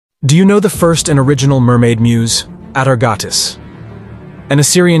Do you know the first and original mermaid muse, Atargatis? An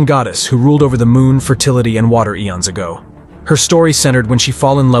Assyrian goddess who ruled over the moon, fertility, and water eons ago. Her story centered when she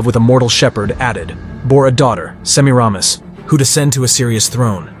fell in love with a mortal shepherd, Atid, bore a daughter, Semiramis, who ascended to Assyria's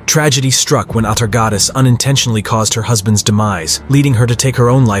throne. Tragedy struck when Atargatis unintentionally caused her husband's demise, leading her to take her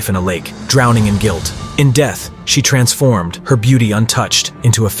own life in a lake, drowning in guilt. In death, she transformed, her beauty untouched,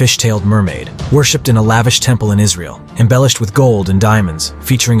 into a fish-tailed mermaid, worshipped in a lavish temple in Israel, embellished with gold and diamonds,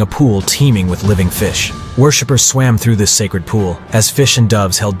 featuring a pool teeming with living fish. Worshippers swam through this sacred pool, as fish and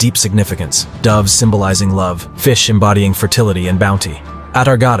doves held deep significance, doves symbolizing love, fish embodying fertility and bounty.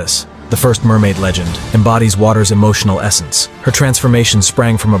 Atargatis, the first mermaid legend, embodies water's emotional essence. Her transformation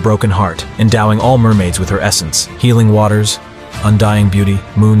sprang from a broken heart, endowing all mermaids with her essence, healing waters, undying beauty,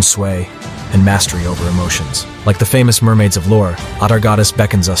 moon sway, and mastery over emotions. Like the famous mermaids of lore, Atargatis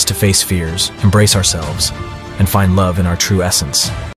beckons us to face fears, embrace ourselves, and find love in our true essence.